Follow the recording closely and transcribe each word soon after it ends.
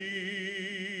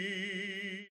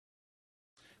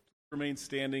Remain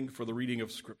standing for the reading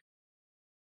of Scripture.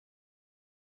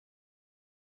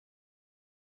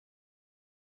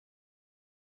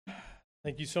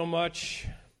 Thank you so much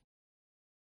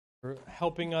for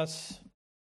helping us,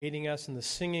 aiding us in the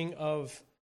singing of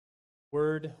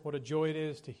Word. What a joy it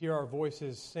is to hear our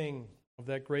voices sing of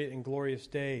that great and glorious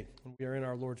day when we are in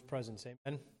our Lord's presence.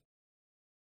 Amen. This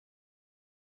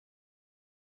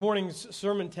morning's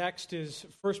sermon text is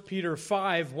 1 Peter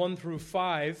 5, 1 through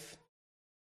 5.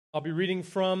 I'll be reading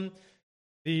from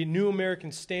the New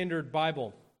American Standard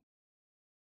Bible.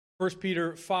 1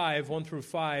 Peter 5, 1 through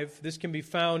 5. This can be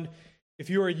found if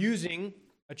you are using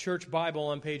a church Bible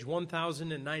on page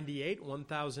 1098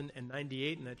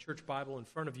 in that church Bible in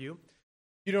front of you.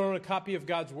 If you don't own a copy of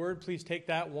God's Word, please take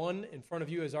that one in front of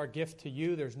you as our gift to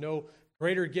you. There's no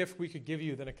greater gift we could give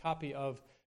you than a copy of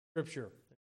Scripture.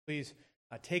 Please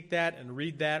take that and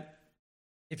read that.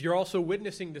 If you're also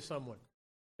witnessing to someone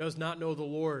who does not know the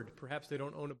Lord, perhaps they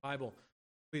don't own a Bible,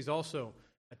 please also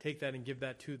take that and give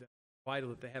that to them. It's vital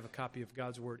that they have a copy of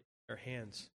God's Word in their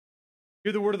hands.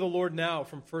 Hear the word of the Lord now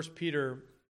from 1 Peter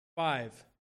 5,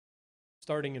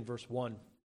 starting in verse 1.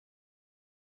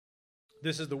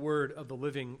 This is the word of the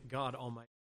living God Almighty.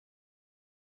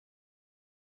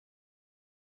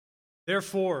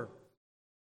 Therefore,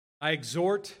 I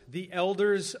exhort the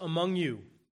elders among you,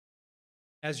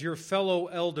 as your fellow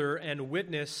elder and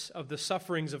witness of the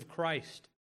sufferings of Christ,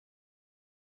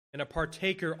 and a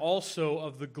partaker also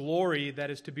of the glory that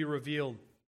is to be revealed.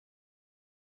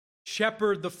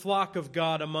 Shepherd the flock of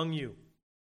God among you,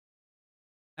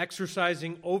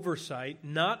 exercising oversight,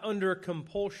 not under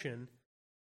compulsion,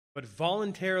 but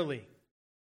voluntarily,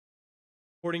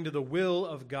 according to the will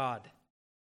of God,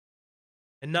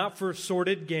 and not for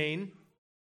sordid gain,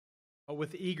 but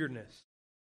with eagerness.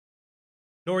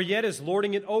 Nor yet as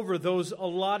lording it over those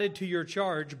allotted to your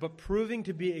charge, but proving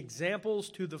to be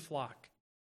examples to the flock.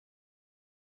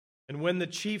 And when the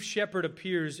chief shepherd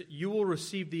appears, you will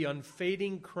receive the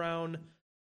unfading crown of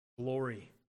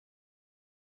glory.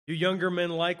 You younger men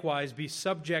likewise be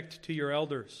subject to your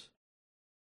elders.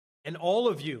 And all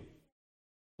of you,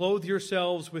 clothe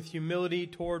yourselves with humility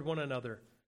toward one another.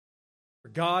 For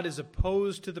God is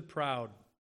opposed to the proud,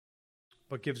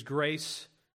 but gives grace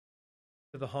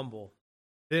to the humble.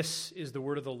 This is the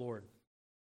word of the Lord.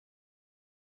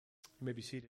 You may be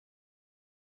seated.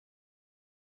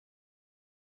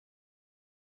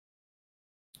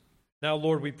 Now,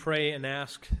 Lord, we pray and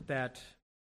ask that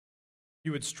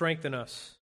you would strengthen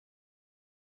us.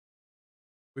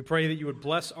 We pray that you would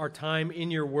bless our time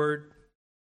in your word,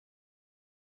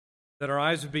 that our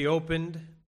eyes would be opened,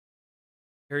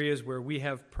 areas where we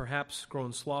have perhaps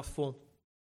grown slothful.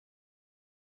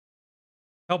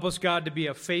 Help us, God, to be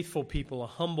a faithful people, a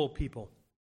humble people.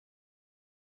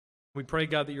 We pray,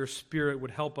 God, that your Spirit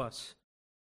would help us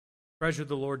treasure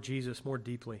the Lord Jesus more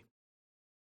deeply.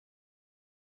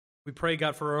 We pray,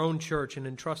 God, for our own church and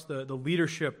entrust the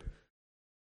leadership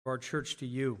of our church to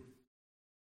you.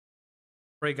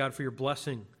 Pray, God, for your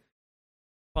blessing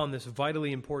upon this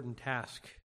vitally important task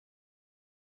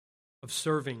of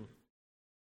serving,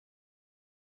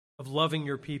 of loving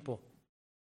your people.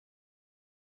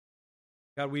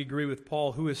 God, we agree with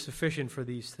Paul, who is sufficient for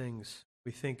these things.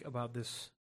 We think about this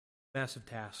massive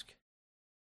task.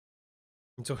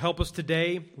 And so help us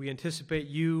today. We anticipate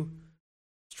you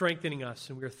strengthening us,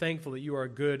 and we are thankful that you are a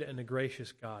good and a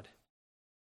gracious God.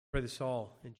 Pray this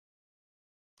all in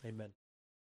Jesus' name. Amen.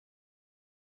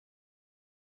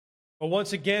 Well,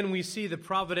 once again, we see the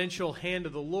providential hand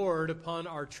of the Lord upon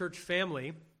our church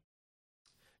family.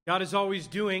 God is always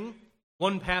doing,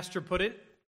 one pastor put it,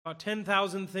 about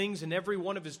 10,000 things in every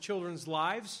one of his children's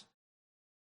lives.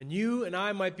 And you and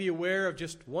I might be aware of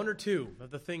just one or two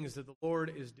of the things that the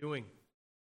Lord is doing.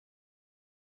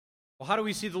 Well, how do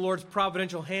we see the Lord's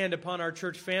providential hand upon our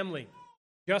church family?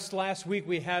 Just last week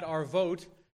we had our vote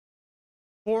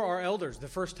for our elders, the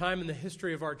first time in the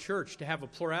history of our church to have a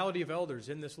plurality of elders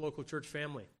in this local church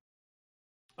family.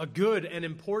 A good and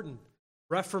important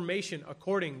reformation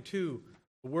according to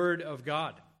the Word of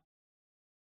God.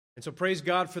 And so praise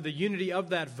God for the unity of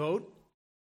that vote.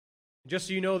 Just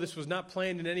so you know, this was not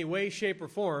planned in any way, shape, or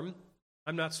form.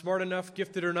 I'm not smart enough,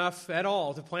 gifted enough at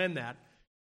all to plan that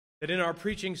in our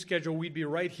preaching schedule we'd be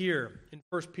right here in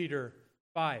 1 Peter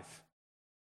 5,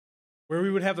 where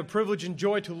we would have the privilege and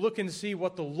joy to look and see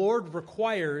what the Lord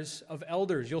requires of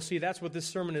elders. You'll see that's what this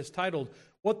sermon is titled,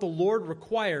 What the Lord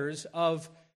Requires of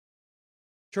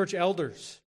Church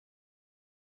Elders.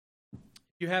 If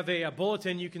you have a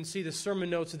bulletin, you can see the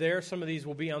sermon notes there. Some of these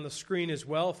will be on the screen as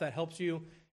well. If that helps you,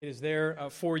 it is there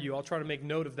for you. I'll try to make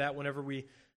note of that whenever we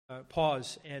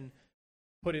pause and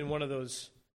put in one of those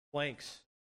blanks.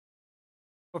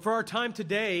 But for our time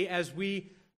today, as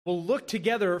we will look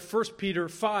together 1 Peter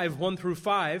 5, 1 through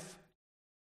 5,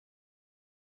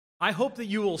 I hope that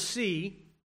you will see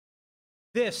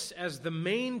this as the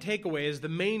main takeaway, as the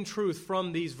main truth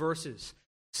from these verses.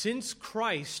 Since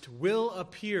Christ will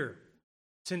appear,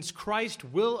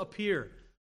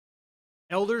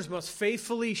 elders must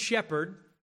faithfully shepherd,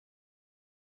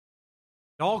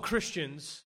 and all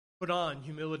Christians put on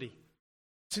humility.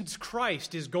 Since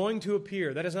Christ is going to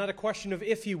appear, that is not a question of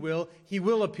if he will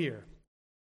appear.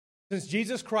 Since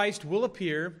Jesus Christ will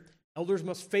appear, elders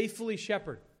must faithfully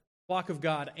shepherd the flock of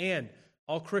God, and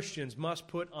all Christians must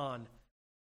put on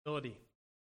humility.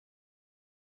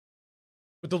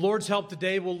 With the Lord's help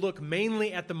today, we'll look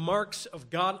mainly at the marks of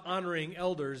God-honoring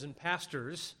elders and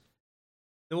pastors.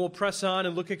 Then we'll press on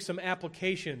and look at some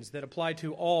applications that apply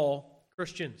to all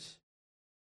Christians.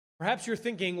 Perhaps you're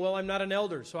thinking, well, I'm not an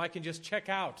elder, so I can just check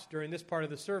out during this part of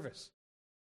the service.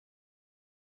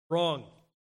 Wrong.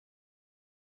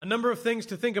 A number of things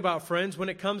to think about, friends, when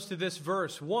it comes to this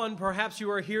verse. One, perhaps you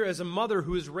are here as a mother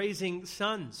who is raising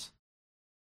sons.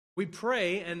 We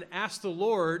pray and ask the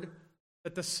Lord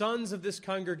that the sons of this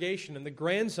congregation and the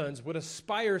grandsons would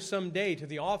aspire someday to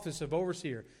the office of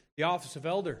overseer, the office of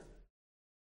elder.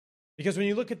 Because when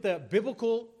you look at the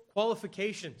biblical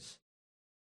qualifications,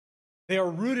 they are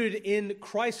rooted in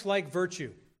Christ-like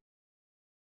virtue.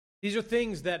 These are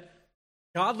things that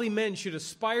godly men should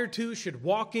aspire to, should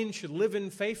walk in, should live in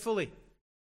faithfully.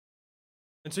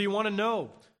 And so you want to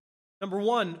know, number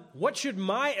one, what should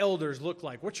my elders look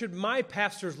like? What should my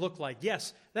pastors look like?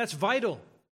 Yes, that's vital.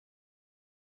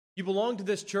 You belong to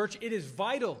this church, it is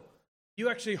vital. You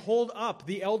actually hold up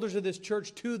the elders of this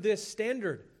church to this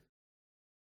standard.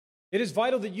 It is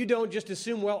vital that you don't just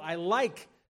assume, well, I like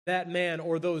that man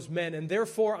or those men, and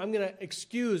therefore I'm going to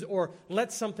excuse or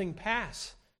let something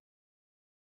pass.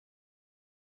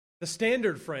 The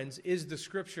standard, friends, is the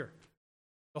Scripture,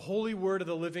 the holy word of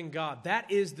the living God.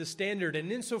 That is the standard,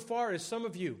 and insofar as some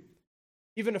of you,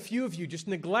 even a few of you, just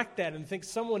neglect that and think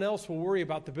someone else will worry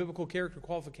about the biblical character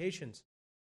qualifications,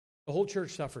 the whole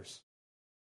church suffers.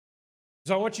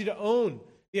 So I want you to own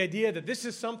the idea that this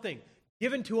is something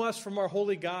given to us from our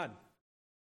holy God,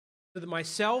 so that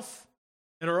myself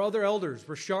and our other elders,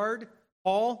 Richard,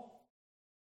 Paul,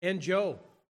 and Joe,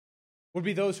 would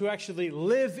be those who actually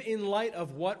live in light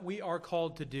of what we are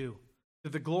called to do, to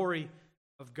the glory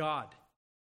of God.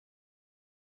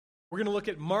 We're going to look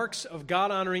at marks of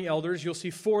God-honoring elders. You'll see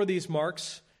 4 of these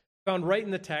marks found right in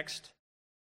the text.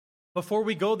 Before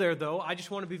we go there, though, I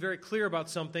just want to be very clear about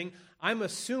something. I'm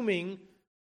assuming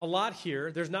a lot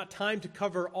here. There's not time to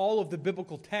cover all of the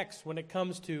biblical text when it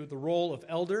comes to the role of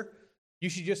elder. You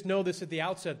should just know this at the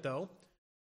outset, though.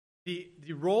 The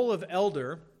role of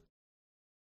elder,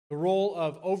 the role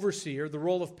of overseer, the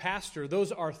role of pastor,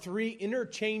 those are 3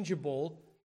 interchangeable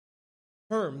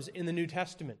terms in the New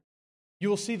Testament. You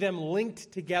will see them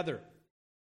linked together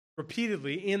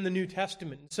repeatedly in the New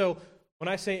Testament. So when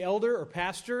I say elder or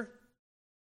pastor,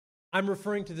 I'm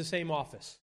referring to the same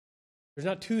office. There's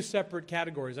not 2 separate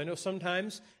categories. I know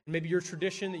sometimes, and maybe your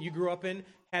tradition that you grew up in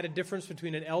had a difference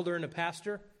between an elder and a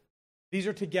pastor. These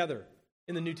are together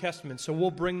in the New Testament, so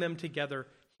we'll bring them together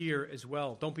here as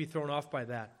well. Don't be thrown off by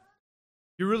that.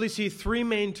 You really see 3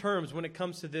 main terms when it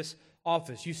comes to this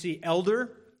office. You see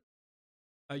elder,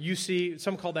 you see,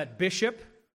 some call that bishop,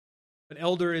 but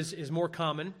elder is more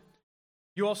common.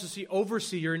 You also see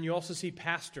overseer, and you also see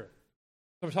pastor.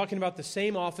 So we're talking about the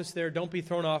same office there. Don't be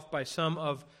thrown off by some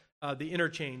of the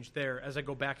interchange there as I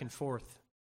go back and forth.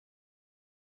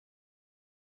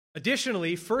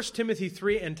 Additionally, 1 Timothy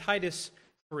 3 and Titus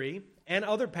 3 and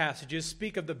other passages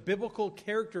speak of the biblical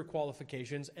character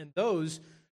qualifications, and those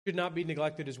should not be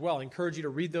neglected as well. I encourage you to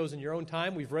read those in your own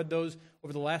time. We've read those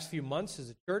over the last few months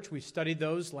as a church. We studied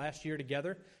those last year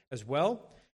together as well.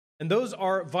 And those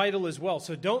are vital as well.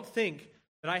 So don't think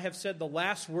that I have said the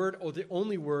last word or the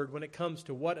only word when it comes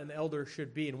to what an elder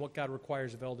should be and what God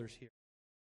requires of elders here.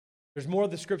 There's more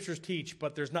the Scriptures teach,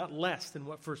 but there's not less than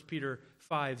what 1 Peter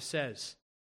 5 says.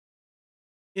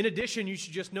 In addition, you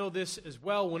should just know this as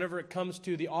well whenever it comes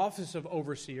to the office of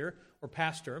overseer or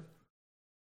pastor.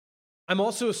 I'm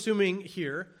also assuming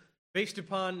here, based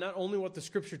upon not only what the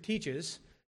Scripture teaches,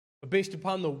 but based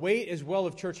upon the weight as well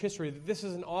of church history, that this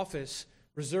is an office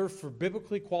reserved for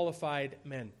biblically qualified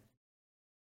men.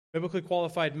 Biblically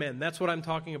qualified men. That's what I'm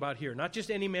talking about here. Not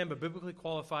just any man, but biblically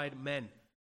qualified men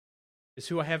is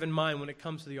who I have in mind when it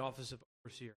comes to the office of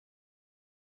overseer.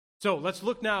 So let's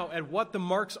look now at what the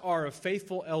marks are of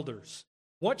faithful elders.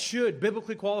 What should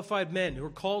biblically qualified men who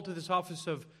are called to this office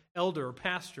of elder or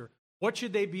pastor, what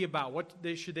should they be about? What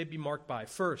should they be marked by?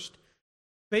 First,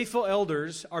 Faithful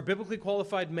elders are biblically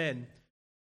qualified men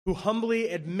who humbly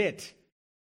admit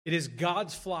it is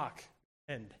God's flock.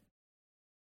 And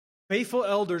faithful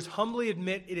elders humbly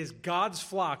admit it is God's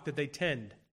flock that they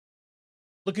tend.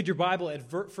 Look at your Bible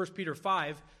at 1 Peter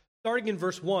 5, starting in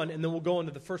verse 1, and then we'll go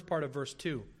into the first part of verse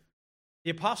 2.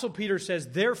 The Apostle Peter says,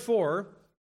 "Therefore,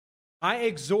 I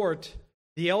exhort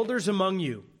the elders among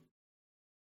you,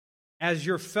 as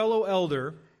your fellow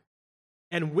elder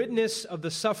and witness of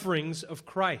the sufferings of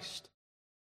Christ,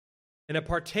 and a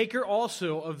partaker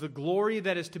also of the glory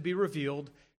that is to be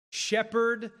revealed,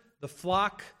 shepherd the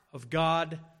flock of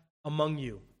God among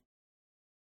you."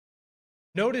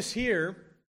 Notice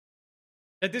here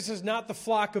that this is not the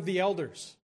flock of the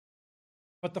elders,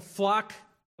 but the flock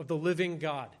of the living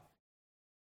God.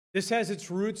 This has its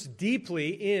roots deeply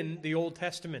in the Old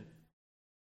Testament.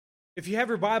 If you have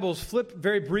your Bibles, flip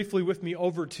very briefly with me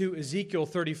over to Ezekiel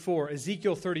 34.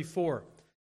 Ezekiel 34.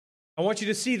 I want you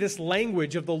to see this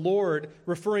language of the Lord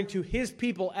referring to his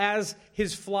people as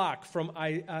his flock from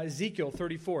Ezekiel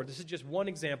 34. This is just one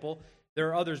example. There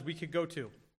are others we could go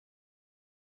to.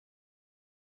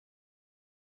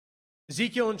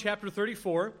 Ezekiel in chapter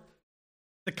 34,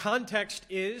 the context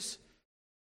is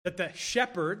that the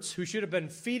shepherds who should have been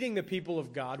feeding the people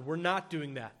of God were not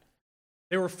doing that.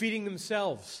 They were feeding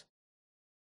themselves.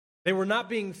 They were not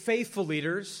being faithful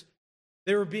leaders.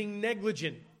 They were being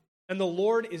negligent. And the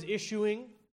Lord is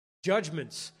issuing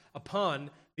judgments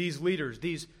upon these leaders,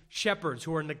 these shepherds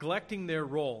who are neglecting their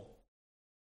role.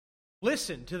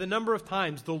 Listen to the number of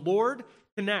times the Lord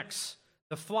connects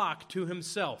the flock to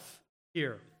himself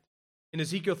here. In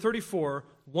Ezekiel 34,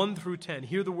 1 through 10,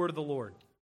 hear the word of the Lord.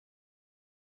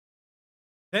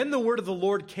 "Then the word of the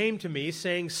Lord came to me,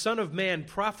 saying, Son of man,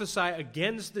 prophesy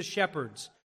against the shepherds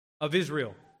of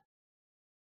Israel.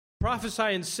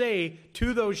 Prophesy and say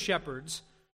to those shepherds,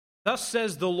 Thus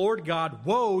says the Lord God,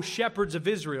 Woe, shepherds of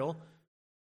Israel,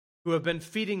 who have been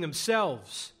feeding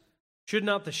themselves. Should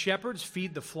not the shepherds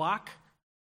feed the flock?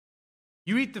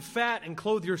 You eat the fat and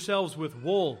clothe yourselves with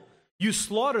wool. You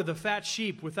slaughter the fat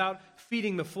sheep without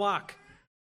feeding the flock.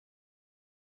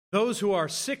 Those who are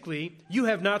sickly you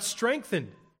have not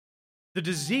strengthened. The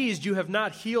diseased you have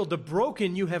not healed. The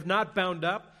broken you have not bound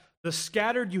up. The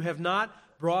scattered you have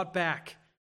not brought back.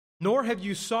 Nor have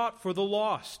you sought for the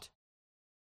lost.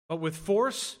 But with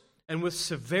force and with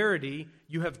severity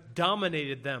you have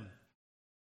dominated them.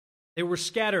 They were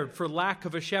scattered for lack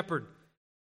of a shepherd,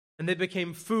 and they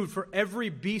became food for every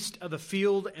beast of the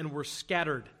field and were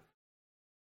scattered.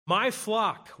 My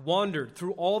flock wandered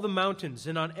through all the mountains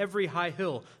and on every high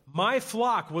hill. My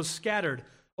flock was scattered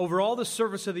over all the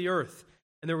surface of the earth,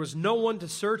 and there was no one to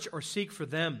search or seek for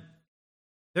them.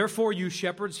 Therefore, you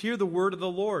shepherds, hear the word of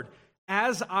the Lord.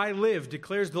 As I live,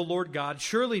 declares the Lord God,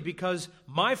 surely because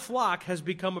my flock has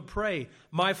become a prey,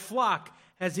 my flock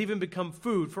has even become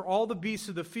food for all the beasts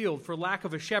of the field for lack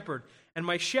of a shepherd, and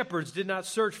my shepherds did not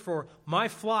search for my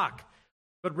flock,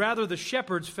 but rather the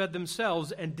shepherds fed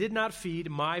themselves and did not feed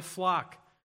my flock.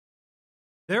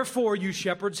 Therefore, you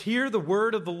shepherds, hear the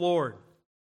word of the Lord.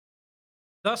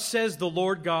 Thus says the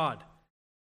Lord God,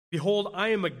 Behold, I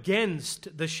am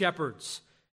against the shepherds,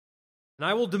 and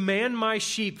I will demand my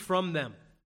sheep from them,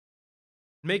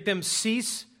 make them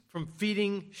cease from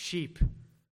feeding sheep.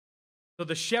 So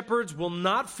the shepherds will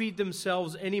not feed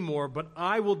themselves anymore, but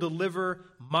I will deliver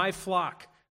my flock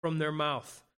from their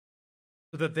mouth,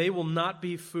 so that they will not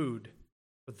be food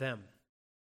for them.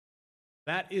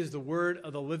 That is the word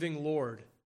of the living Lord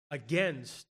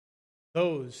against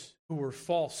those who were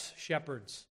false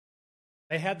shepherds.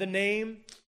 They had the name,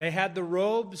 they had the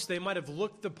robes, they might have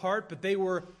looked the part, but they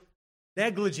were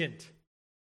negligent.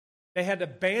 They had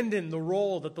abandoned the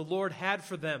role that the Lord had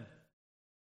for them.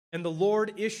 And the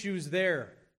Lord issues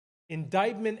there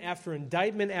indictment after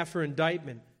indictment after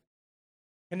indictment,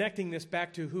 connecting this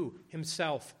back to who?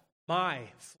 Himself. My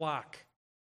flock.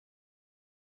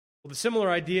 Well, the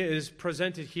similar idea is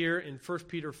presented here in 1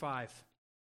 Peter 5.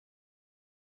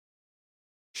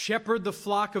 Shepherd the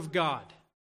flock of God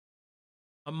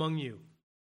among you.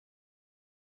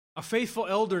 A faithful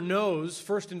elder knows,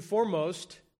 first and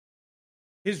foremost,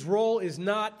 his role is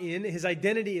not in, his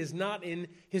identity is not in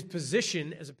his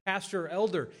position as a pastor or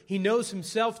elder. He knows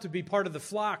himself to be part of the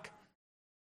flock.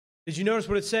 Did you notice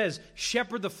what it says?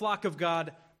 Shepherd the flock of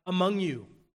God among you.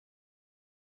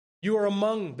 You are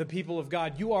among the people of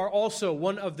God. You are also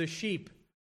one of the sheep,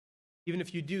 even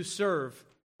if you do serve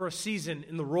for a season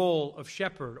in the role of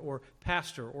shepherd or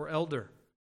pastor or elder.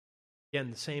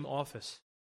 Again, the same office,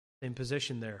 same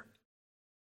position there.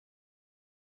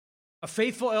 A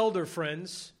faithful elder,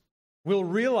 friends, will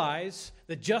realize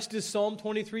that just as Psalm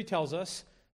 23 tells us,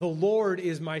 the Lord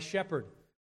is my shepherd.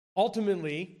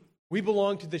 Ultimately, we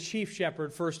belong to the chief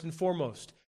shepherd first and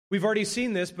foremost. We've already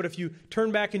seen this, but if you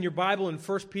turn back in your Bible in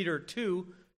 1 Peter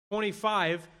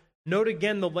 2:25, note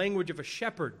again the language of a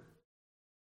shepherd.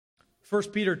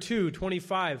 1 Peter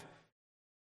 2:25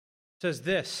 says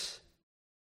this,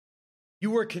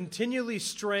 "You were continually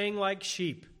straying like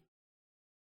sheep,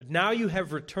 but now you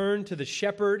have returned to the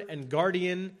shepherd and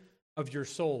guardian of your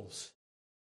souls."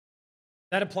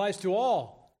 That applies to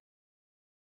all,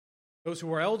 those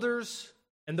who are elders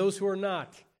and those who are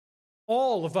not.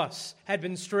 All of us had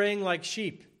been straying like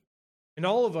sheep, and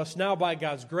all of us now, by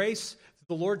God's grace,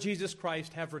 the Lord Jesus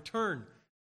Christ, have returned.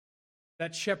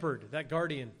 That shepherd, that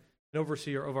guardian, and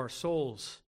overseer of our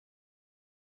souls.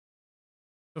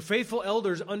 So faithful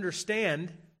elders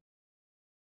understand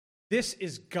this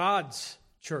is God's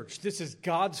church. This is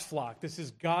God's flock. This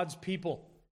is God's people.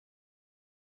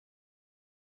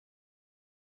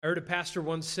 I heard a pastor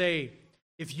once say,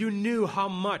 if you knew how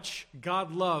much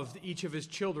God loved each of his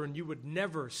children, you would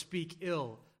never speak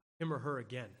ill of him or her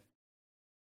again.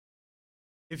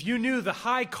 If you knew the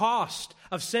high cost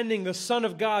of sending the Son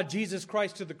of God, Jesus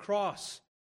Christ, to the cross,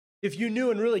 if you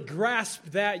knew and really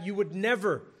grasped that, you would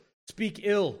never speak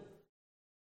ill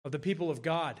of the people of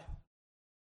God.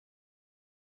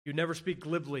 You'd never speak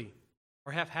glibly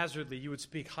or haphazardly. You would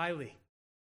speak highly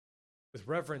with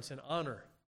reverence and honor.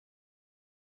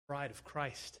 Bride of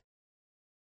Christ.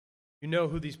 You know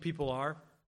who these people are?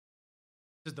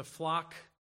 This is the flock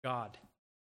of God.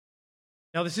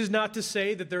 Now, this is not to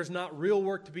say that there's not real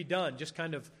work to be done. Just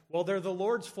kind of, well, they're the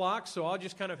Lord's flock, so I'll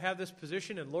just kind of have this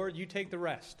position, and Lord, you take the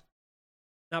rest.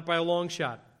 Not by a long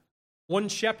shot. One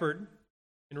shepherd,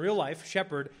 in real life,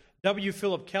 shepherd, W.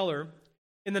 Philip Keller,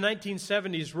 in the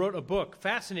 1970s wrote a book,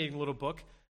 fascinating little book,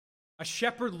 A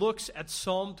Shepherd Looks at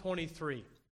Psalm 23.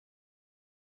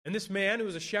 And this man, who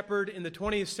was a shepherd in the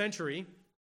 20th century,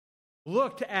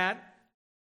 looked at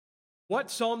what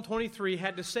Psalm 23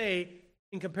 had to say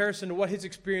in comparison to what his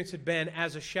experience had been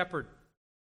as a shepherd.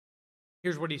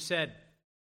 Here's what he said.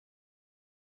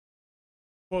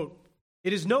 Quote,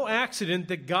 "It is no accident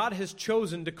that God has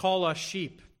chosen to call us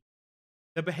sheep.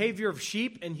 The behavior of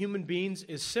sheep and human beings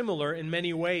is similar in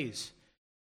many ways.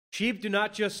 Sheep do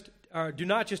not just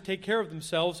take care of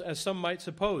themselves, as some might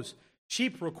suppose.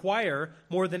 Sheep require,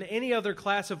 more than any other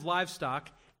class of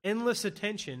livestock, endless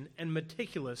attention and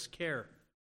meticulous care."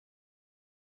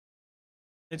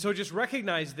 And so just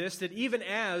recognize this, that even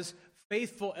as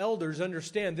faithful elders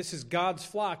understand this is God's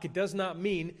flock, it does not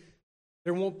mean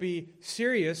there won't be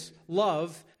serious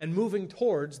love and moving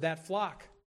towards that flock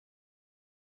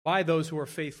by those who are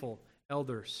faithful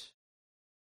elders.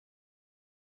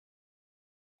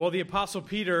 Well, the Apostle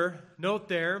Peter, note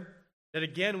there that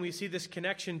again we see this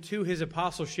connection to his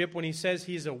apostleship when he says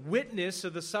he is a witness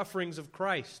of the sufferings of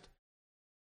Christ.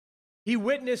 He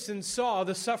witnessed and saw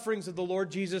the sufferings of the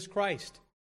Lord Jesus Christ.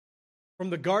 From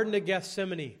the Garden of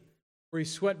Gethsemane, where he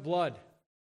sweat blood,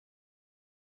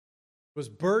 was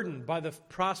burdened by the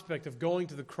prospect of going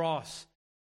to the cross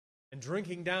and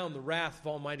drinking down the wrath of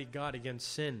Almighty God against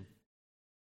sin.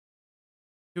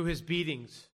 To his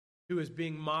beatings, to his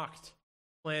being mocked,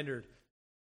 slandered,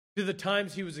 to the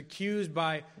times he was accused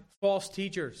by false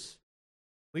teachers,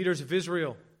 leaders of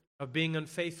Israel, of being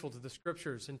unfaithful to the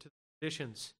Scriptures and to the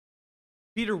traditions.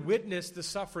 Peter witnessed the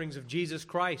sufferings of Jesus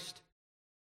Christ.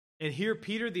 And here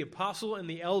Peter, the apostle and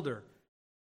the elder,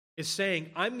 is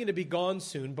saying, I'm going to be gone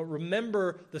soon, but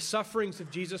remember the sufferings of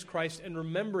Jesus Christ, and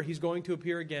remember he's going to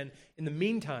appear again. In the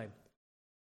meantime,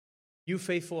 you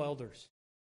faithful elders,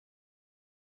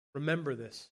 remember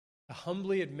this, to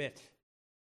humbly admit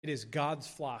it is God's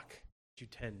flock that you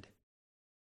tend.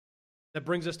 That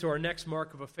brings us to our next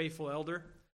mark of a faithful elder.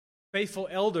 Faithful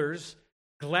elders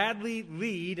gladly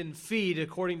lead and feed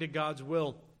according to God's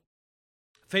will.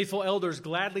 Faithful elders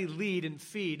gladly lead and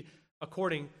feed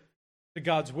according to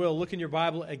God's will. Look in your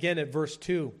Bible again at verse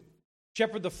 2.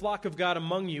 Shepherd the flock of God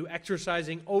among you,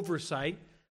 exercising oversight,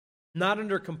 not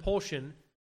under compulsion,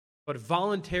 but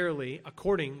voluntarily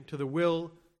according to the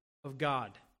will of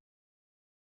God.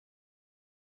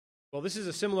 Well, this is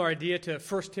a similar idea to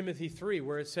 1 Timothy 3,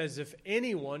 where it says, if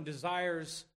anyone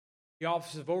desires the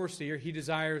office of overseer, he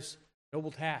desires a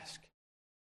noble task.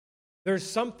 There's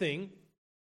something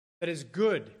that is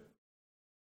good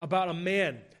about a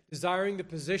man desiring the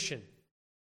position,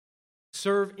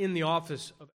 serve in the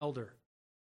office of elder.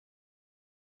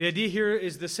 The idea here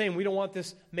is the same. We don't want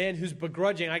this man who's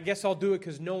begrudging. I guess I'll do it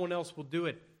because no one else will do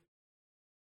it.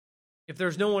 If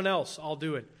there's no one else, I'll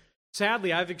do it.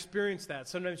 Sadly, I've experienced that.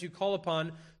 Sometimes you call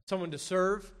upon someone to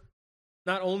serve,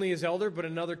 not only as elder, but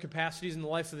in other capacities in the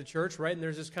life of the church, right? And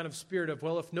there's this kind of spirit of,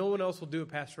 well, if no one else will do it,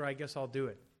 Pastor, I guess I'll do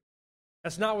it.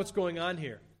 That's not what's going on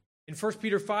here. In 1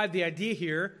 Peter 5, the idea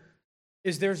here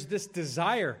is there's this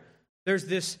desire, there's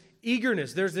this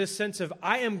eagerness, there's this sense of,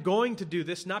 I am going to do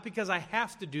this, not because I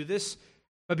have to do this,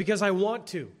 but because I want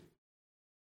to.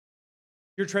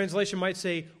 Your translation might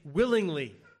say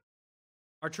willingly.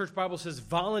 Our church Bible says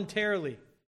voluntarily.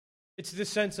 It's this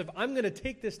sense of, I'm going to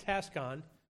take this task on,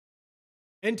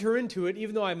 enter into it,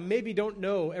 even though I maybe don't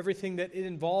know everything that it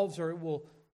involves or it will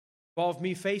involve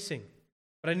me facing.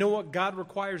 But I know what God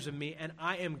requires of me, and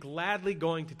I am gladly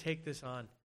going to take this on.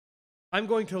 I'm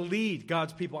going to lead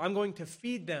God's people. I'm going to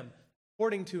feed them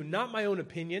according to not my own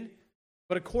opinion,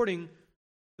 but according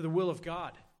to the will of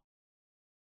God.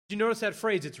 Did you notice that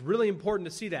phrase? It's really important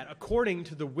to see that. According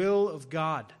to the will of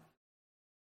God.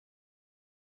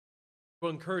 I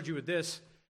will encourage you with this.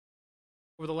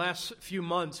 Over the last few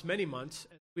months, many months,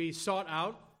 we sought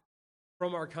out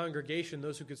from our congregation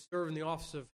those who could serve in the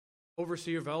office of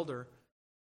overseer of elder.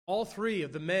 All three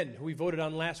of the men who we voted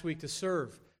on last week to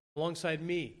serve alongside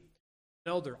me,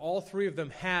 an elder, all three of them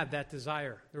had that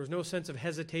desire. There was no sense of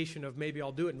hesitation of maybe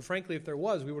I'll do it. And frankly, if there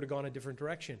was, we would have gone a different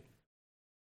direction.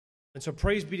 And so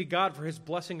praise be to God for his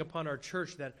blessing upon our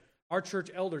church that our church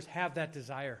elders have that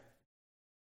desire.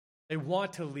 They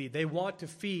want to lead. They want to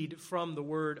feed from the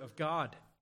Word of God.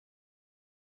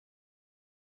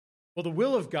 Well, the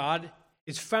will of God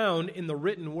is found in the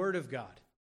written Word of God.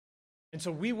 And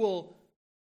so we will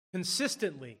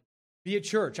consistently be a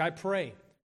church, I pray,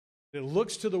 that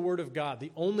looks to the Word of God,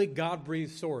 the only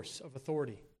God-breathed source of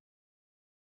authority.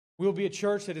 We will be a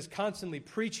church that is constantly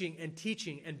preaching and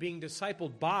teaching and being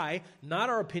discipled by, not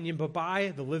our opinion, but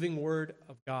by the living Word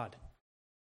of God.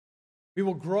 We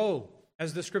will grow,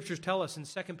 as the Scriptures tell us in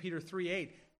 2 Peter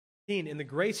 3:18, in the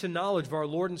grace and knowledge of our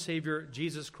Lord and Savior,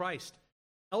 Jesus Christ.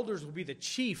 Elders will be the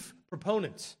chief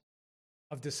proponents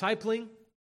of discipling,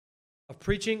 of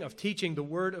preaching, of teaching the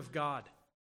Word of God.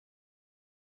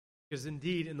 Because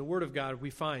indeed, in the Word of God, we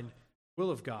find the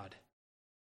will of God.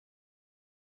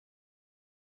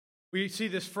 We see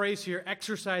this phrase here,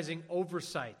 exercising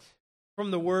oversight, from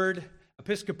the word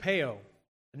episkopeo.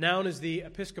 The noun is the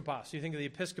episkopos. You think of the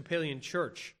Episcopalian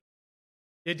Church.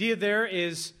 The idea there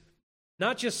is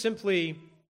not just simply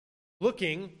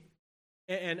looking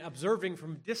and observing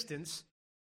from distance.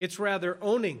 It's rather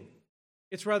owning.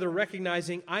 It's rather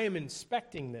recognizing, I am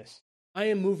inspecting this. I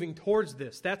am moving towards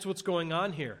this. That's what's going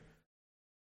on here.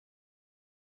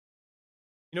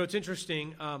 You know, it's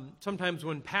interesting. Sometimes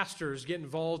when pastors get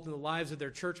involved in the lives of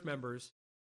their church members,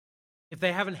 if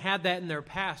they haven't had that in their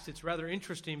past, it's rather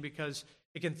interesting because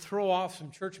it can throw off some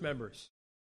church members.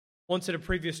 Once at a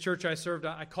previous church I served,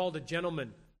 I called a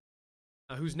gentleman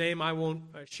whose name I won't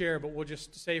share, but we'll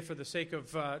just say for the sake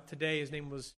of today, his name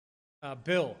was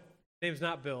Bill. His name's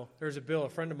not Bill. There's a Bill, a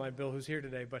friend of mine, Bill, who's here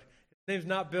today, but his name's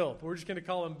not Bill, but we're just going to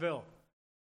call him Bill.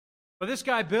 But this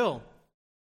guy, Bill,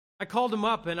 I called him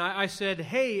up and I said,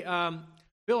 hey,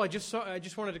 Bill, I just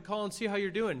wanted to call and see how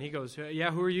you're doing. He goes,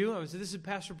 yeah, who are you? I said, this is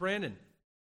Pastor Brandon.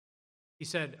 He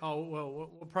said, oh, well,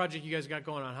 what project you guys got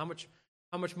going on?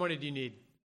 How much money do you need?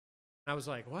 And I was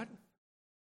like, what?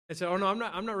 I said, oh, no,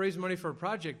 I'm not raising money for a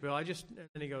project, Bill. And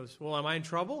he goes, well, am I in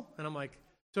trouble? And I'm like,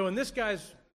 so in this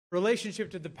guy's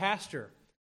relationship to the pastor,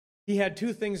 he had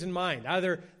two things in mind.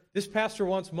 Either this pastor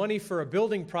wants money for a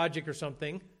building project or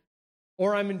something,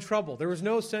 or I'm in trouble. There was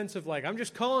no sense of like, I'm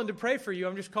just calling to pray for you.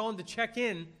 I'm just calling to check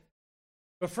in.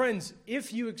 But friends,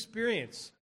 if you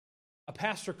experience a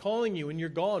pastor calling you and you're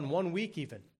gone 1 week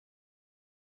even,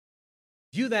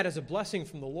 view that as a blessing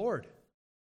from the Lord.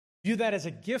 View that as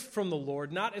a gift from the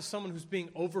Lord, not as someone who's being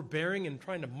overbearing and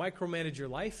trying to micromanage your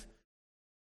life,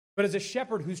 but as a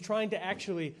shepherd who's trying to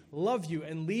actually love you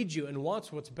and lead you and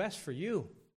wants what's best for you.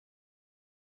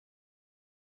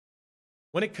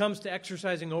 When it comes to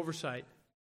exercising oversight,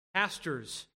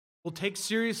 pastors will take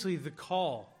seriously the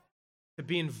call to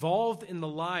be involved in the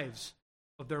lives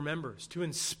of their members, to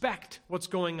inspect what's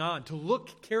going on, to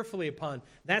look carefully upon.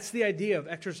 That's the idea of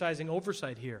exercising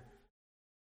oversight here.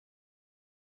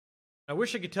 I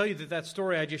wish I could tell you that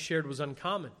story I just shared was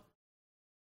uncommon.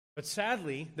 But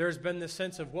sadly, there's been this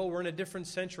sense of, well, we're in a different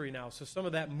century now, so some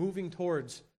of that moving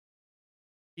towards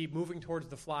the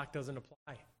flock doesn't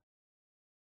apply.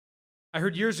 I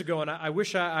heard years ago, and I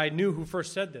wish I knew who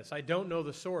first said this. I don't know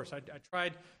the source. I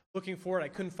tried looking for it. I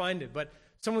couldn't find it. But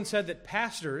someone said that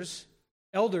pastors,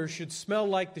 elders, should smell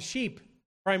like the sheep,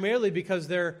 primarily because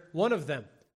they're one of them.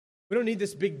 We don't need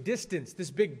this big distance,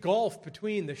 this big gulf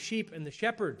between the sheep and the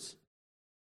shepherds.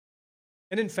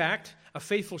 And in fact, a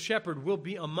faithful shepherd will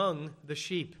be among the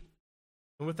sheep.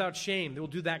 And without shame, they will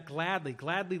do that gladly,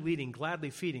 gladly leading, gladly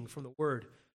feeding from the Word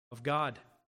of God.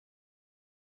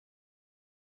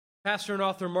 Pastor and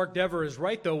author Mark Dever is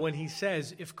right, though, when he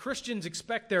says, if Christians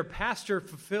expect their pastor to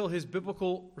fulfill his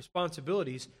biblical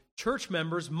responsibilities, church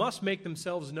members must make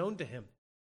themselves known to him.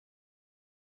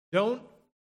 Don't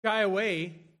shy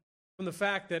away from the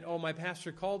fact that, oh, my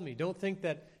pastor called me. Don't think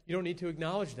that you don't need to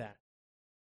acknowledge that.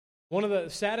 One of the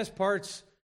saddest parts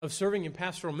of serving in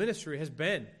pastoral ministry has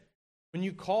been when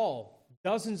you call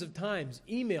dozens of times,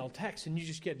 email, text, and you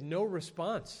just get no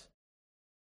response.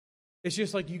 It's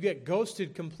just like you get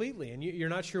ghosted completely, and you're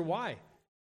not sure why.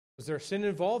 Was there a sin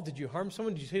involved? Did you harm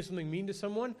someone? Did you say something mean to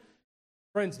someone?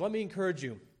 Friends, let me encourage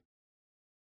you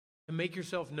to make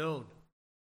yourself known.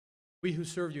 We who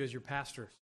serve you as your pastors.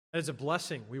 That is a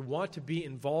blessing. We want to be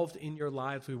involved in your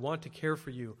lives. We want to care for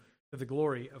you for the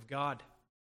glory of God.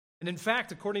 And in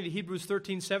fact, according to Hebrews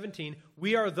 13:17,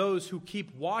 we are those who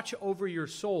keep watch over your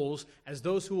souls as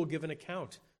those who will give an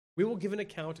account. We will give an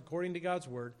account, according to God's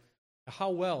word, to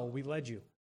how well we led you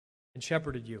and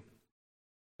shepherded you.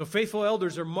 So faithful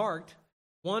elders are marked,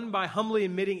 one, by humbly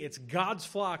admitting it's God's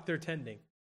flock they're tending.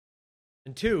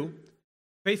 And two,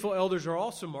 faithful elders are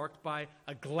also marked by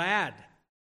a glad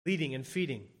leading and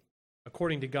feeding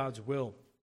according to God's will.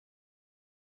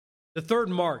 The third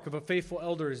mark of a faithful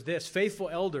elder is this: faithful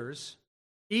elders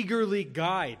eagerly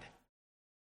guide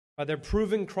by their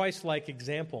proven Christ-like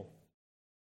example.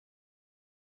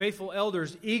 Faithful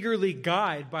elders eagerly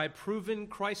guide by proven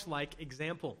Christ-like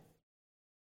example.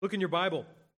 Look in your Bible.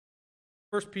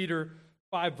 1 Peter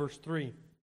 5, verse 3.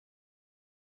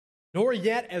 Nor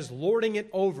yet as lording it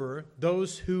over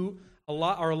those who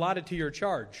are allotted to your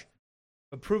charge,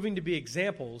 but proving to be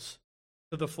examples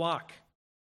to the flock.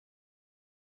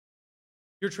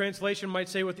 Your translation might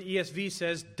say what the ESV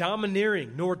says,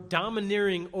 domineering, nor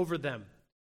domineering over them.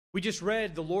 We just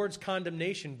read the Lord's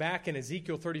condemnation back in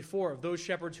Ezekiel 34 of those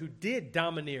shepherds who did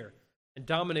domineer and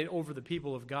dominate over the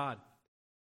people of God.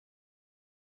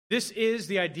 This is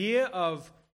the idea of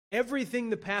everything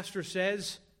the pastor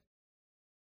says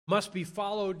must be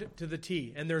followed to the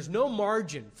T, and there's no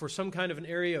margin for some kind of an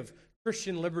area of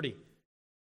Christian liberty.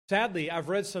 Sadly, I've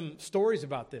read some stories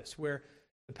about this where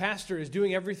the pastor is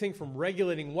doing everything from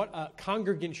regulating what a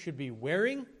congregant should be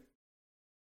wearing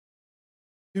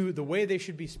to the way they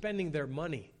should be spending their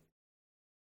money.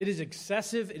 It is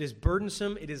excessive, it is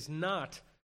burdensome, it is not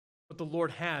what the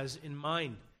Lord has in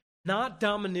mind. Not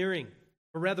domineering,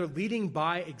 but rather leading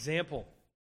by example.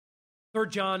 3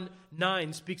 John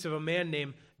 9 speaks of a man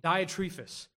named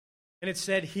Diotrephes, and it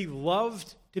said he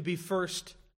loved to be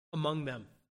first among them,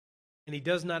 and he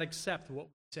does not accept what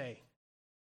we say.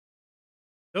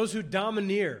 Those who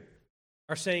domineer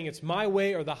are saying it's my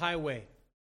way or the highway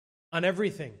on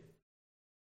everything.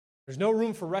 There's no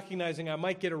room for recognizing I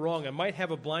might get it wrong. I might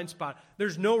have a blind spot.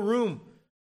 There's no room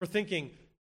for thinking,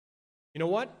 you know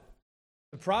what?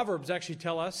 The Proverbs actually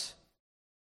tell us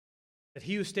that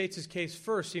he who states his case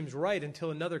first seems right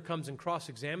until another comes and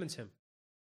cross-examines him.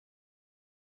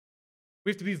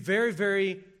 We have to be very,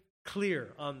 very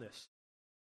clear on this.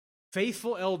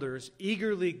 Faithful elders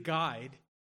eagerly guide,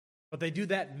 but they do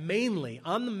that mainly,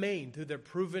 on the main, through their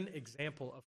proven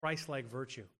example of Christ-like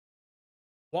virtue.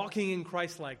 Walking in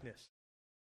Christ-likeness.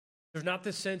 There's not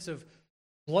this sense of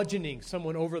bludgeoning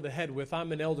someone over the head with,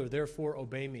 I'm an elder, therefore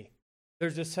obey me.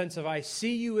 There's this sense of, I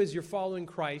see you as you're following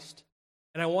Christ,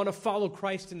 and I want to follow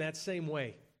Christ in that same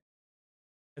way.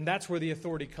 And that's where the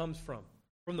authority comes from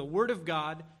the Word of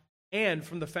God, and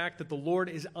from the fact that the Lord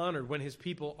is honored when His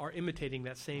people are imitating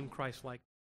that same Christ-like.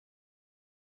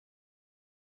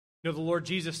 You know, the Lord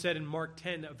Jesus said in Mark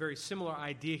 10 a very similar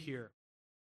idea here.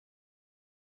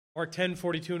 Mark 10,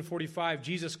 42 and 45,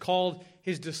 Jesus called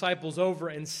His disciples over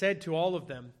and said to all of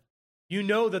them, you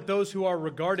know that those who are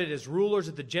regarded as rulers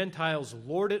of the Gentiles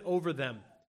lord it over them,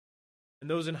 and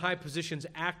those in high positions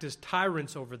act as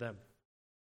tyrants over them.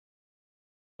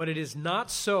 But it is not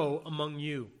so among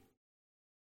you.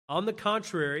 On the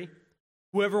contrary,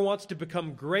 whoever wants to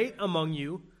become great among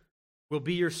you will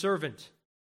be your servant,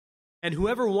 and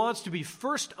whoever wants to be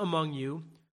first among you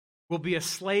will be a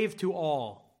slave to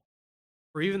all.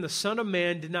 For even the Son of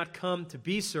Man did not come to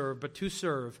be served, but to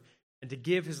serve, and to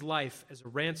give His life as a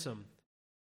ransom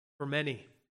for many.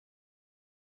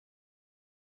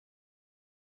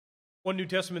 One New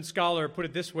Testament scholar put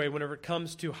it this way whenever it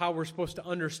comes to how we're supposed to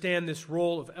understand this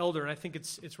role of elder, and I think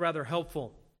it's rather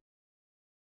helpful.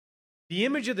 The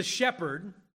image of the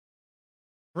shepherd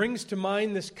brings to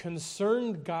mind this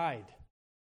concerned guide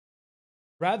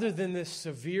rather than this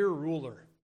severe ruler.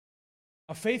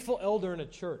 A faithful elder in a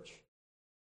church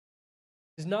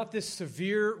is not this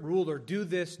severe ruler, do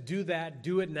this, do that,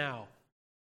 do it now.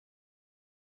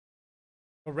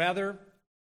 But rather,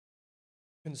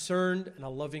 concerned and a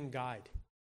loving guide.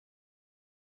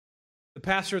 The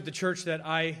pastor at the church that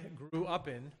I grew up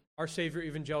in, Our Savior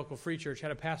Evangelical Free Church, had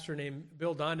a pastor named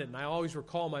Bill Donnett, and I always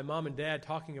recall my mom and dad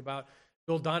talking about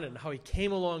Bill Donnett and how he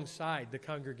came alongside the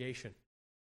congregation.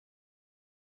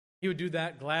 He would do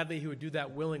that gladly. He would do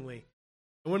that willingly.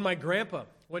 And when my grandpa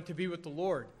went to be with the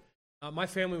Lord, my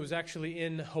family was actually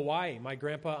in Hawaii. My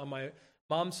grandpa on my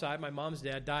mom's side, my mom's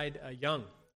dad, died young.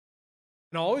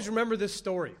 And I always remember this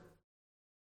story.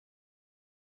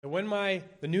 And when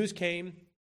the news came,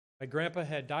 my grandpa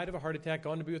had died of a heart attack,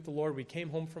 gone to be with the Lord. We came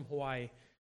home from Hawaii.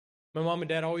 My mom and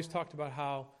dad always talked about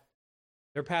how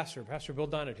their pastor, Pastor Bill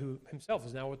Donnett, who himself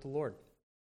is now with the Lord,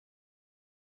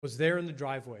 was there in the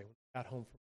driveway when he got home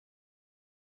from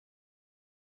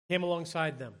came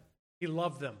alongside them. He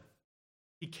loved them.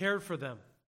 He cared for them.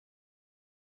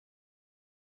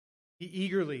 He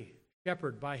eagerly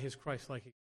shepherded by his Christ-like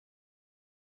example.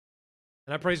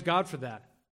 And I praise God for that.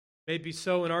 May it be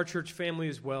so in our church family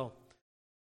as well.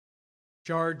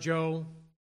 Char, Joe,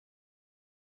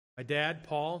 my dad,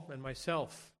 Paul, and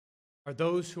myself are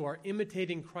those who are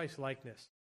imitating Christ-likeness.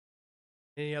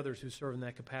 Any others who serve in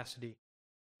that capacity in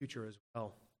the future as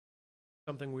well.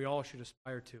 Something we all should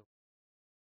aspire to.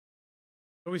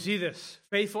 So we see this.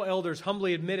 Faithful elders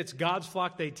humbly admit it's God's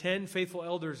flock they tend. Faithful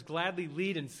elders gladly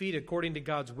lead and feed according to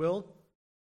God's will.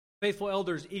 Faithful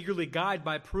elders eagerly guide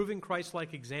by proving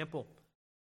Christ-like example.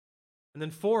 And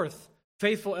then fourth,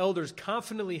 faithful elders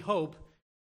confidently hope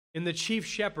in the chief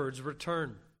shepherd's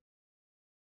return.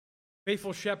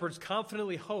 Faithful shepherds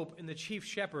confidently hope in the chief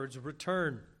shepherd's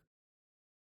return.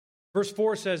 Verse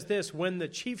 4 says this, when the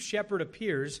chief shepherd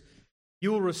appears,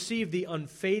 you will receive the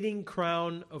unfading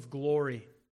crown of glory.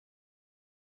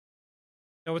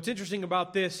 Now, what's interesting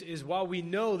about this is while we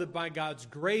know that by God's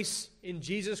grace in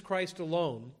Jesus Christ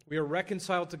alone, we are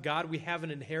reconciled to God, we have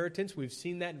an inheritance. We've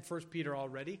seen that in 1 Peter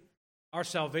already. Our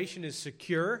salvation is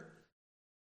secure.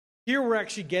 Here we're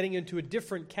actually getting into a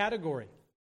different category.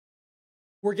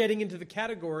 We're getting into the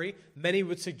category, many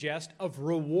would suggest, of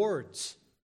rewards.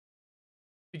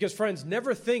 Because, friends,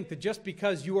 never think that just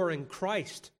because you are in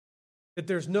Christ, that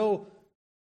there's no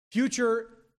future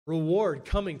reward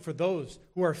coming for those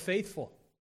who are faithful.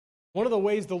 One of the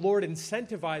ways the Lord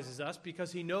incentivizes us,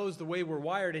 because he knows the way we're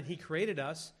wired and he created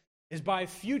us, is by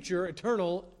future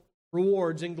eternal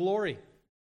rewards and glory.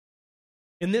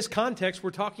 In this context, we're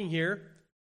talking here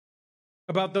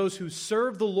about those who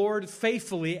serve the Lord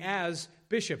faithfully as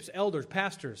bishops, elders,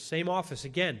 pastors, same office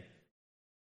again.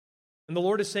 And the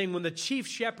Lord is saying, when the chief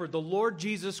shepherd, the Lord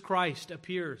Jesus Christ,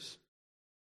 appears,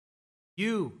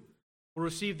 you will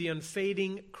receive the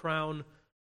unfading crown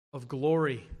of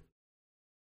glory.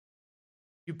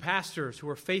 You pastors who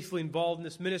are faithfully involved in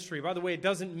this ministry. By the way, it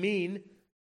doesn't mean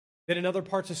that in other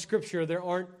parts of Scripture there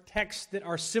aren't texts that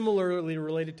are similarly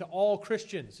related to all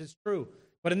Christians. It's true.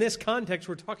 But in this context,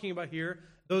 we're talking about here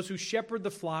those who shepherd the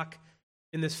flock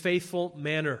in this faithful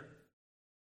manner.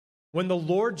 When the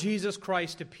Lord Jesus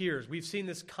Christ appears, we've seen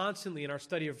this constantly in our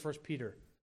study of 1 Peter,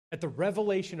 at the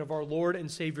revelation of our Lord and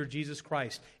Savior Jesus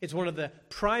Christ. It's one of the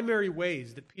primary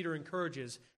ways that Peter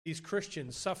encourages these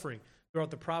Christians suffering throughout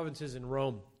the provinces in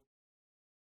Rome.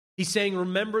 He's saying,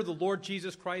 remember, the Lord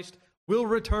Jesus Christ will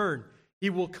return. He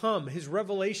will come. His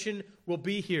revelation will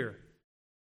be here.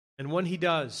 And when he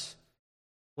does,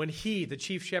 when he, the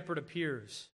chief shepherd,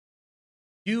 appears,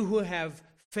 you who have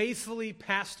faithfully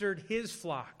pastored his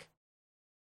flock,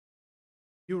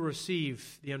 you will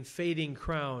receive the unfading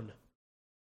crown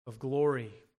of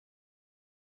glory.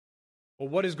 Well,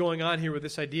 what is going on here with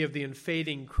this idea of the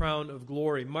unfading crown of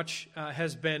glory? Much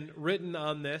has been written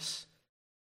on this,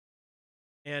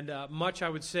 and much, I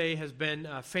would say, has been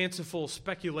fanciful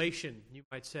speculation, you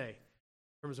might say,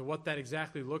 in terms of what that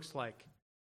exactly looks like.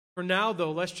 For now,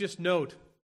 though, let's just note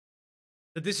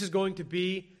that this is going to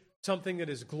be something that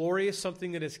is glorious,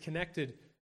 something that is connected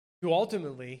to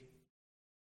ultimately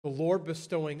the Lord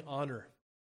bestowing honor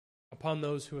upon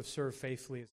those who have served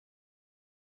faithfully.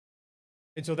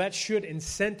 And so that should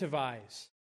incentivize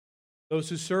those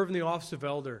who serve in the office of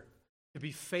elder to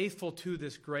be faithful to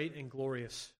this great and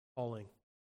glorious calling.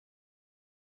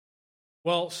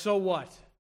 Well, so what?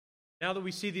 Now that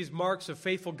we see these marks of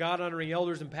faithful, God-honoring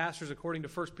elders and pastors according to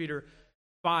 1 Peter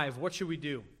 5, what should we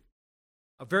do?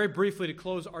 Very briefly, to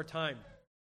close our time,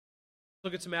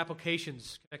 look at some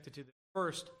applications connected to this.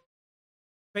 First,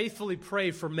 faithfully pray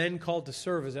for men called to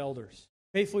serve as elders.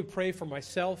 Faithfully pray for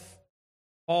myself,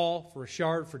 Paul, for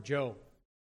Richard, for Joe.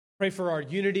 Pray for our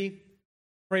unity.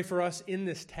 Pray for us in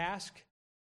this task.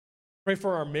 Pray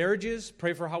for our marriages.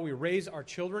 Pray for how we raise our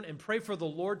children. And pray for the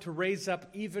Lord to raise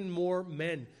up even more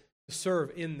men to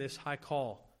serve in this high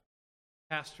call.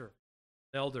 Pastor,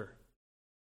 elder.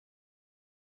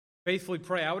 faithfully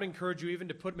pray. I would encourage you even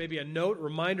to put maybe a note,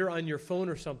 reminder on your phone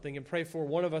or something and pray for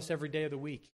one of us every day of the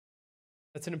week.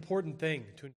 That's an important thing,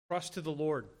 to entrust to the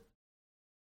Lord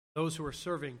those who are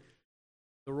serving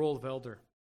the role of elder.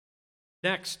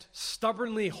 Next,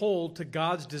 stubbornly hold to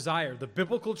God's desire, the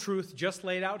biblical truth just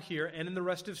laid out here and in the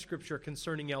rest of Scripture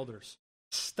concerning elders.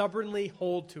 Stubbornly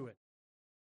hold to it.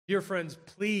 Dear friends,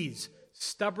 please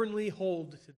stubbornly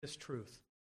hold to this truth.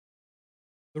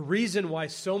 The reason why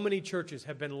so many churches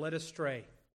have been led astray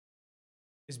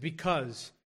is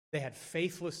because they had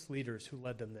faithless leaders who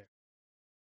led them there.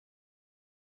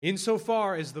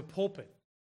 Insofar as the pulpit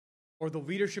or the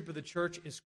leadership of the church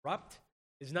is corrupt,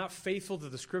 is not faithful to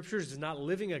the Scriptures, is not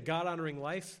living a God-honoring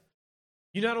life,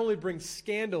 you not only bring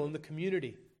scandal in the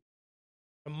community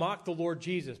to mock the Lord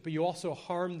Jesus, but you also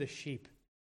harm the sheep.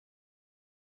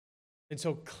 And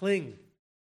so cling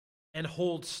and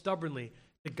hold stubbornly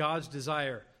to God's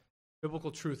desire, biblical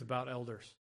truth about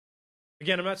elders.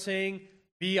 Again, I'm not saying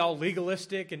be all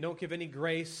legalistic and don't give any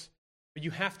grace, but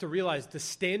you have to realize the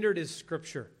standard is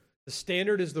Scripture. The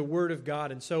standard is the Word of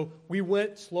God. And so we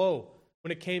went slow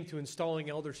when it came to installing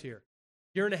elders here.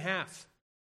 Year and a half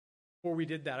before we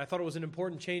did that. I thought it was an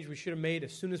important change we should have made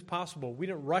as soon as possible. We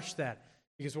didn't rush that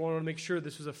because we wanted to make sure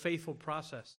this was a faithful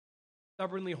process.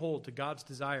 Stubbornly hold to God's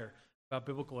desire about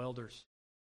biblical elders.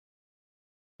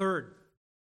 Third,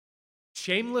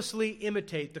 shamelessly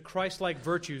imitate the Christ-like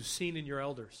virtues seen in your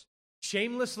elders.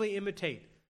 Shamelessly imitate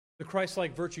the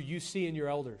Christ-like virtue you see in your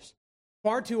elders.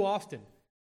 Far too often,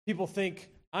 people think,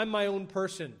 I'm my own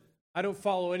person. I don't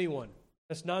follow anyone.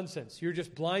 That's nonsense. You're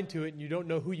just blind to it and you don't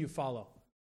know who you follow.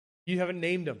 You haven't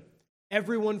named them.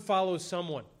 Everyone follows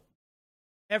someone.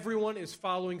 Everyone is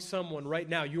following someone right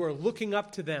now. You are looking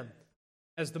up to them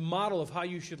as the model of how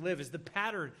you should live, as the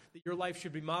pattern that your life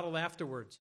should be modeled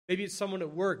afterwards. Maybe it's someone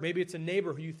at work. Maybe it's a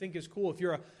neighbor who you think is cool. If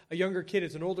you're a younger kid,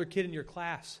 it's an older kid in your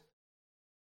class.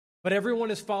 But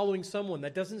everyone is following someone.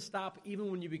 That doesn't stop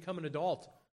even when you become an adult.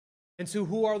 And so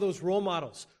who are those role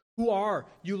models? Who are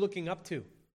you looking up to?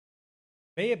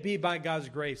 May it be by God's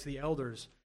grace, the elders,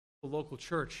 the local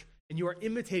church, and you are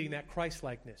imitating that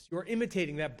Christ-likeness. You are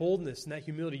imitating that boldness and that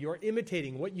humility. You are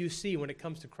imitating what you see when it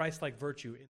comes to Christ-like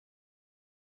virtue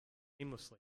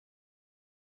aimlessly.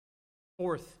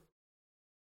 Fourth,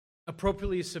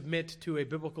 appropriately submit to a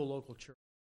biblical local church.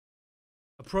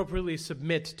 Appropriately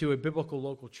submit to a biblical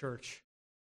local church.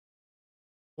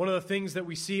 One of the things that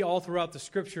we see all throughout the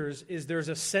Scriptures is there's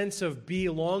a sense of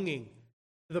belonging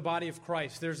to the body of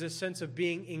Christ. There's this sense of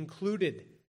being included in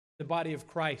the body of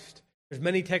Christ. There's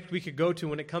many texts we could go to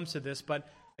when it comes to this, but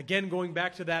again, going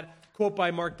back to that quote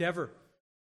by Mark Dever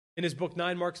in his book,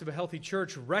 9 Marks of a Healthy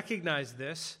Church, recognize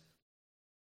this.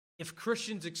 If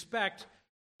Christians expect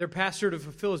their pastor to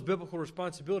fulfill his biblical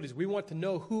responsibilities, we want to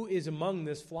know who is among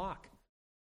this flock.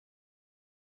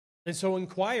 And so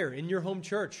inquire in your home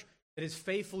church that is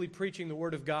faithfully preaching the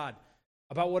Word of God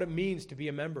about what it means to be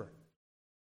a member.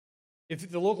 If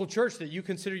the local church that you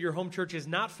consider your home church is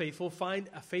not faithful, find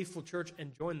a faithful church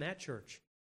and join that church.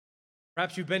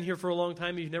 Perhaps you've been here for a long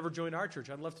time and you've never joined our church.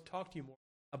 I'd love to talk to you more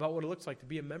about what it looks like to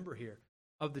be a member here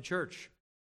of the church.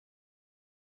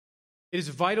 It is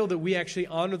vital that we actually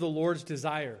honor the Lord's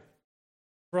desire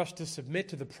for us to submit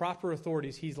to the proper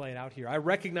authorities He's laid out here. I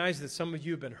recognize that some of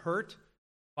you have been hurt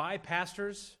by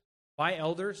pastors, by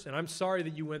elders, and I'm sorry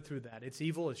that you went through that. It's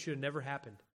evil. It should have never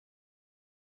happened.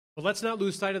 But let's not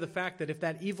lose sight of the fact that if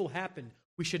that evil happened,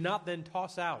 we should not then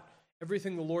toss out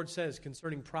everything the Lord says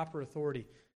concerning proper authority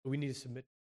that we need to submit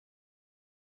to.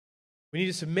 We need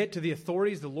to submit to the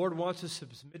authorities the Lord wants us to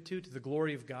submit to the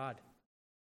glory of God.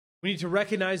 We need to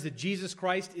recognize that Jesus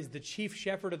Christ is the chief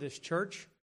shepherd of this church,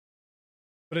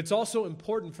 but it's also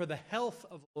important for the health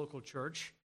of the local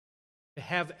church to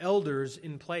have elders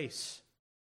in place,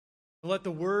 to let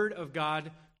the Word of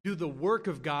God do the work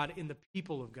of God in the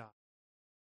people of God.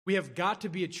 We have got to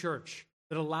be a church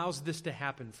that allows this to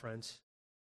happen, friends.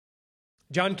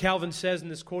 John Calvin says,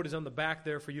 and this quote is on the back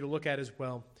there for you to look at as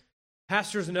well,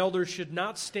 pastors and elders should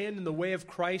not stand in the way of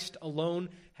Christ alone,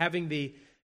 having the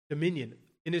dominion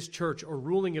in His church or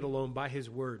ruling it alone by His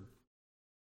word.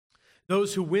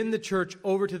 Those who win the church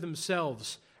over to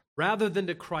themselves rather than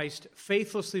to Christ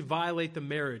faithlessly violate the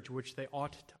marriage which they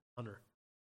ought to honor.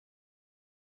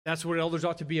 That's what elders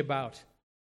ought to be about.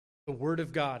 The Word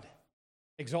of God,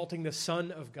 exalting the Son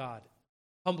of God,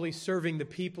 humbly serving the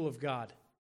people of God.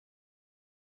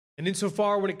 And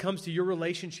insofar when it comes to your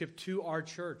relationship to our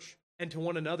church and to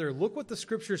one another, look what the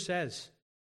Scripture says.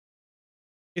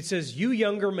 It says, you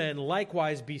younger men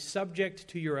likewise be subject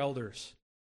to your elders,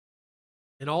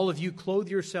 and all of you clothe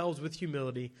yourselves with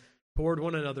humility toward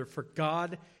one another, for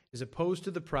God is opposed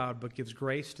to the proud, but gives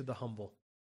grace to the humble.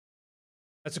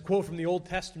 That's a quote from the Old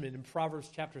Testament in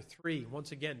Proverbs chapter 3.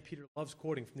 Once again, Peter loves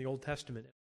quoting from the Old Testament.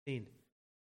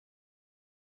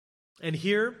 And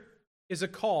here is a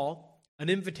call, an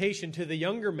invitation to the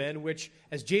younger men, which,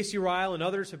 as J.C. Ryle and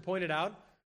others have pointed out,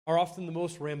 are often the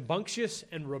most rambunctious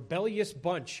and rebellious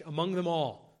bunch among them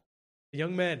all. The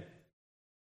young men.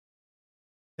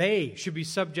 They should be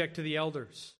subject to the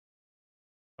elders.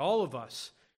 All of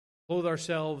us clothe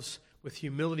ourselves with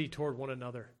humility toward one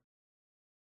another.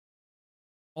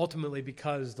 Ultimately,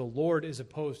 because the Lord is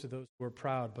opposed to those who are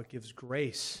proud, but gives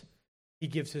grace. He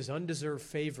gives his undeserved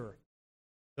favor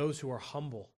to those who are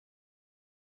humble.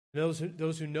 And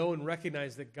those who know and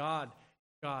recognize that God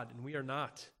is God, and we are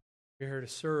not. We're here to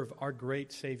serve our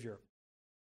great Savior,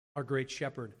 our great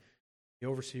Shepherd, the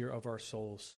overseer of our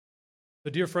souls.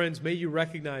 So, dear friends, may you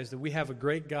recognize that we have a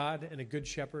great God and a good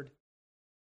Shepherd.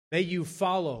 May you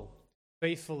follow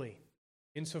faithfully,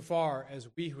 insofar as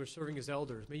we who are serving as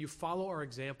elders, may you follow our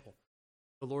example,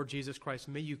 the Lord Jesus Christ.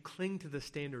 May you cling to the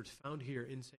standards found here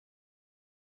in St.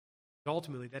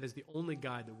 Ultimately, that is the only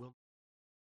guide that will